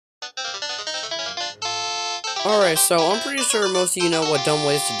Alright, so I'm pretty sure most of you know what dumb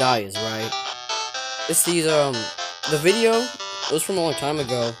ways to die is, right? It's these, the video, it was from a long time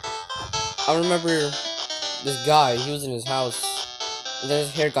ago. I remember this guy, he was in his house, and then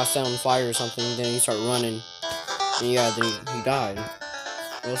his hair got set on fire or something, then he started running, and yeah, then he died.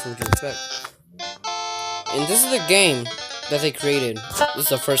 What else would you expect? And this is the game that they created. This is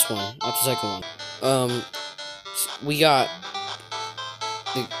the first one, not the second one. We got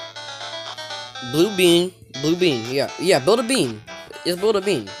the blue bean, yeah, build a bean. It's build a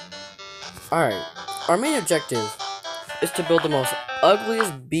bean. Alright, our main objective is to build the most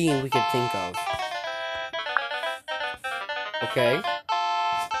ugliest bean we could think of. Okay?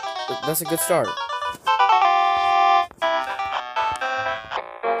 That's a good start.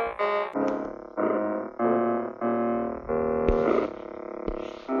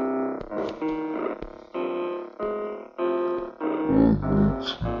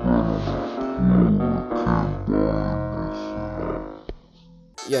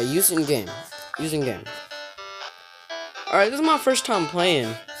 Yeah, using game. Alright, this is my first time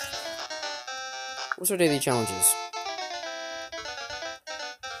playing. What's our daily challenges?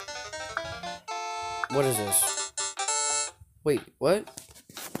 What is this? Wait, what?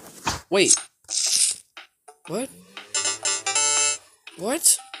 Wait. What?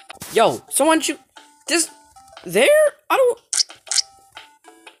 What? Yo, someone shoot this there? I don't.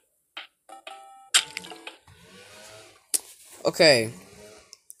 Okay.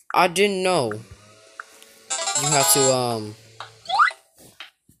 I didn't know. You have to,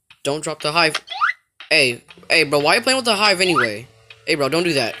 don't drop the hive. Hey, bro, why are you playing with the hive anyway? Hey, bro, don't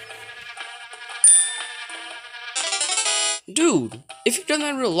do that. Dude, if you'd done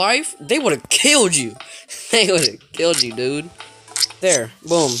that in real life, they would have killed you. They would have killed you, dude. There,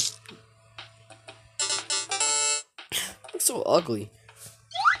 boom. It's so ugly.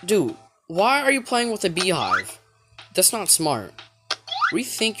 Dude, why are you playing with a beehive? That's not smart.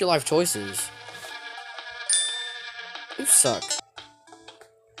 Rethink your life choices. You suck.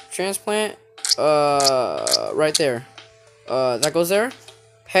 Transplant, right there. That goes there.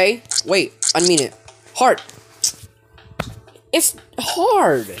 Hey, wait, I mean it. Heart. It's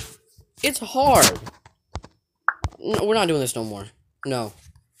hard. It's hard. No, we're not doing this no more. No.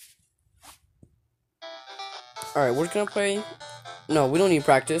 Alright, we're gonna play. No, we don't need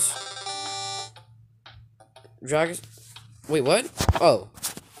practice. Dragons. Wait, what? Oh.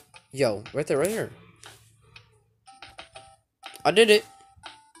 Yo, right there, right here. I did it.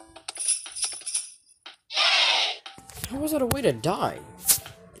 How was that a way to die?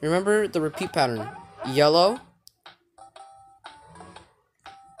 Remember the repeat pattern. Yellow.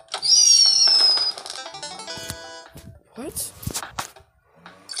 What?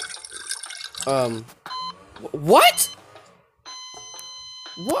 What?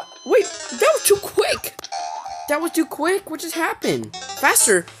 What? Wait, that was too quick. That was too quick. What just happened?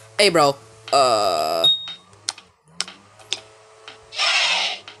 Faster. Hey, bro.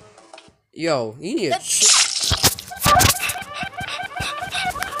 Yo, you need to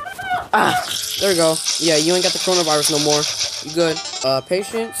there we go. Yeah, you ain't got the coronavirus no more. You good.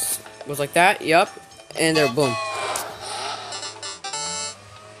 Patience goes like that. Yup. And there, boom.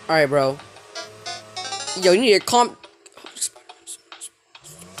 Alright, bro. Yo, you need to calm.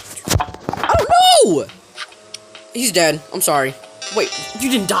 I don't know! He's dead. I'm sorry. Wait, you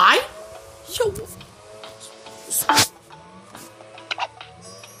didn't die? Yo.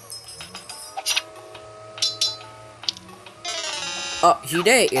 He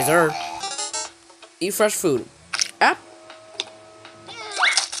dead, is her. Eat fresh food. I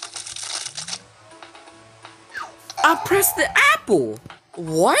pressed the apple.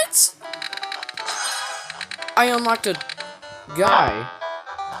 What? I unlocked a guy.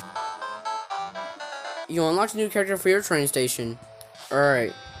 You unlocked a new character for your train station.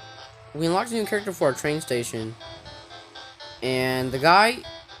 Alright. We unlocked a new character for our train station. And the guy...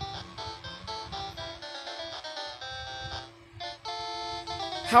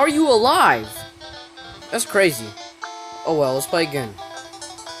 How are you alive? That's crazy. Oh well, let's play again.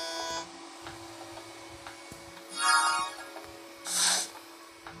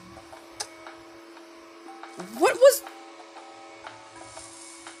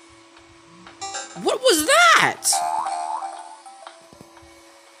 What was that?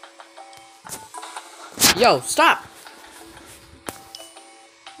 Yo, stop.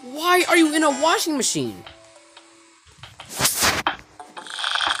 Why are you in a washing machine?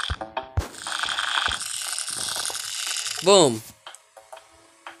 Boom.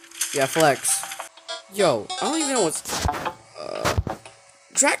 Yeah, flex. Yo, I don't even know what's...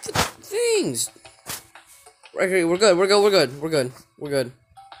 Track the things. Right here, we're good.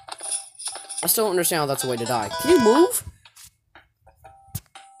 I still don't understand how that's a way to die. Can you move?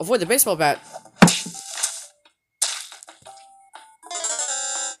 Avoid the baseball bat.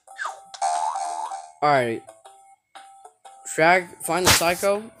 Alright. Drag, find the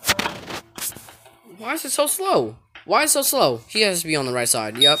psycho. Why is it so slow? Why is it so slow? He has to be on the right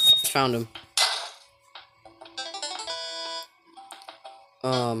side. Yep, found him.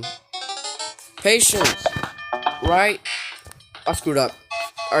 Patience. Right? I screwed up.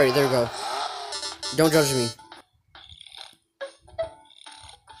 Alright, there we go. Don't judge me.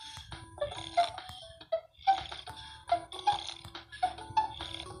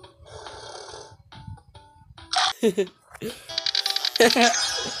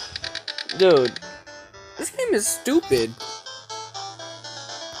 Dude, this game is stupid.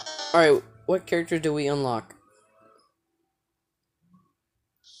 Alright, what character do we unlock?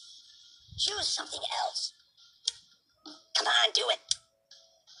 Choose something else. Come on, do it.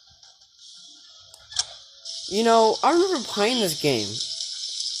 You know, I remember playing this game.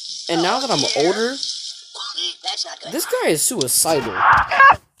 And now that I'm older, That's not good. this guy is suicidal.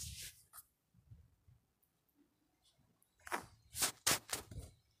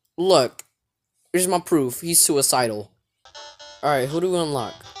 Look, here's my proof. He's suicidal. Alright, who do we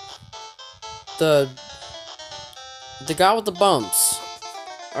unlock? The guy with the bumps.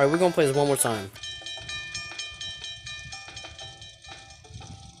 Alright, we're gonna play this one more time.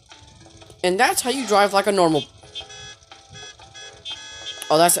 And that's how you drive like a normal...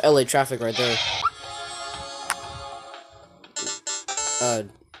 Oh, that's LA traffic right there.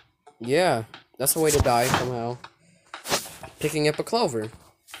 Yeah. That's the way to die, somehow. Picking up a clover.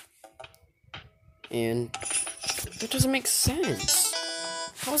 And... that doesn't make sense.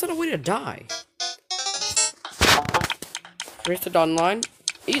 How is that a way to die? Race the dotted line.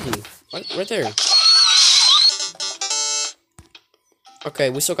 Easy. Right there. Okay,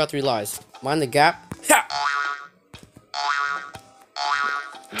 we still got 3 lives. Mind the gap. Ha!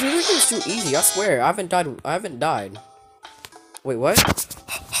 Dude, this game's too easy. I swear. I haven't died. Wait, what?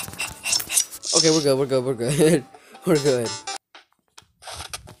 Okay, we're good. We're good. We're good. We're good.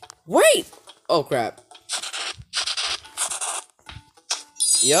 Wait! Oh, crap.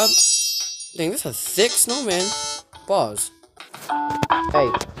 Yup. Dang, this is a thick snowman. Pause. Hey,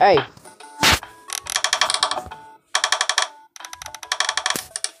 hey.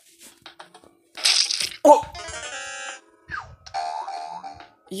 Oh!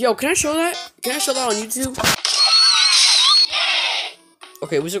 Yo, can I show that? Can I show that on YouTube?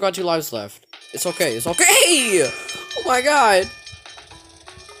 Okay, we still got 2 lives left. It's okay, it's okay! Oh my god!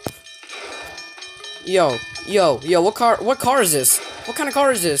 Yo, what car is this? What kind of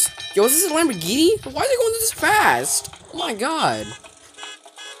car is this? Yo, is this a Lamborghini? Why are they going this fast? Oh my god.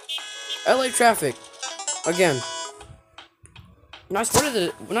 LA traffic. Again. Nice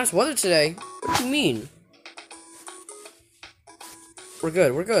weather today. What do you mean? We're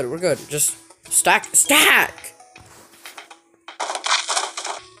good, we're good, we're good. Just stack.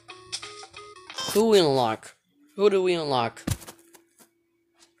 Who we unlock? Who do we unlock?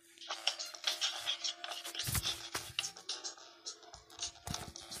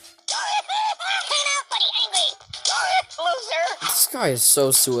 This guy is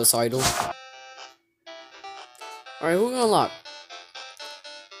so suicidal. Alright, who we unlock?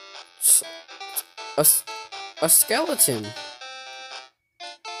 A skeleton.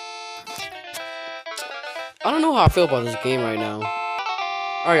 I don't know how I feel about this game right now.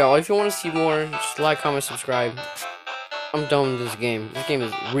 Alright, y'all, if you want to see more, just like, comment, subscribe. I'm done with this game. This game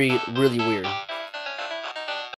is really weird.